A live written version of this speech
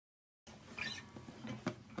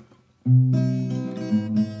I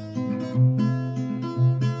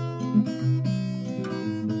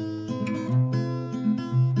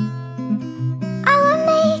wore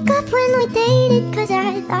makeup when we dated, cause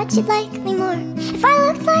I thought you'd like me more if I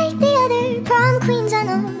looked like the other prom queens I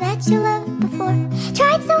know that you loved before.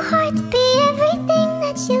 Tried so hard to be everything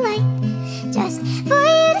that you liked, just for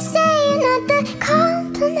you to say you're not the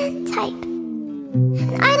compliment type.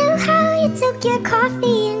 And I knew how you took your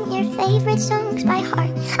coffee and your favorite songs by heart.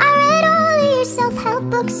 I read all of your self-help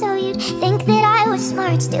books so you'd think that I was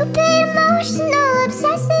smart. Stupid, emotional,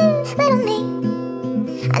 obsessive little me.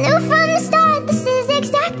 I knew from the start this is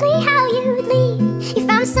exactly how you'd leave. You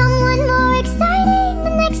found someone more exciting, the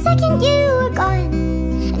next second you were gone.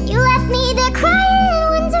 And you left me there crying,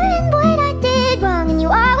 wondering what I did wrong. And you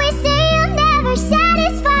always say I'm never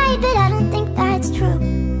satisfied, but I don't think that's true.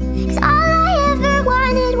 Cause all I ever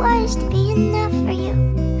wanted was to be enough for you.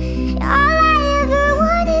 Yeah, all I ever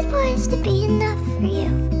wanted was to be enough for you.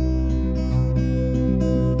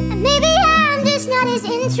 And maybe I'm just not as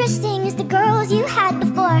interesting as the girls you had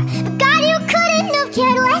before, but God, you couldn't have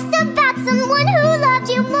cared less about someone who loved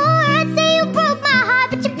you more. I'd say you broke my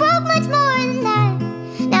heart, but you broke much more than that.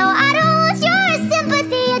 Now I don't want your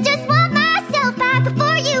sympathy, I just want myself back.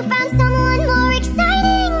 Before you found someone more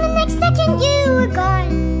exciting, the next second you were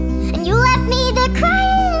gone. And you left me there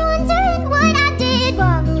crying, wondering what I did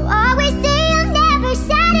wrong. And you always say I'm never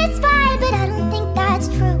satisfied, but I don't think that's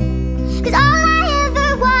true. Cause all I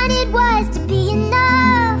ever wanted was to be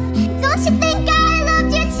enough. Don't you think I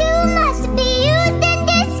loved you too much to be used and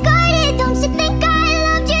discarded? Don't you think I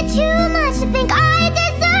loved you too much to think I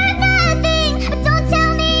deserve nothing? But don't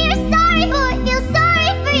tell me you're sorry, boy, feel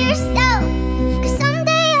sorry for yourself. Cause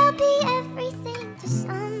someday I'll be everything to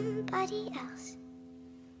somebody else.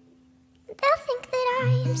 They'll think that I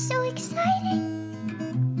am so exciting,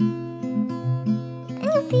 and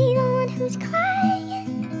you'll be the one who's crying.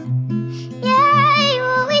 Yeah, you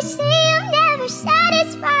always say I'm never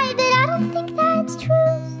satisfied, but I don't think that's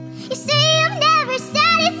true. You say I'm never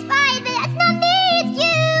satisfied, but that's not me, it's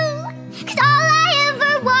you. Cause all I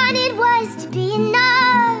ever wanted was to be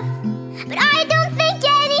enough, but I don't think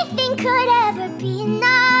anything could ever be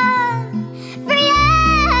enough for you.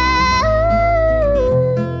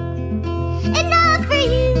 Enough for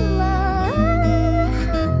you.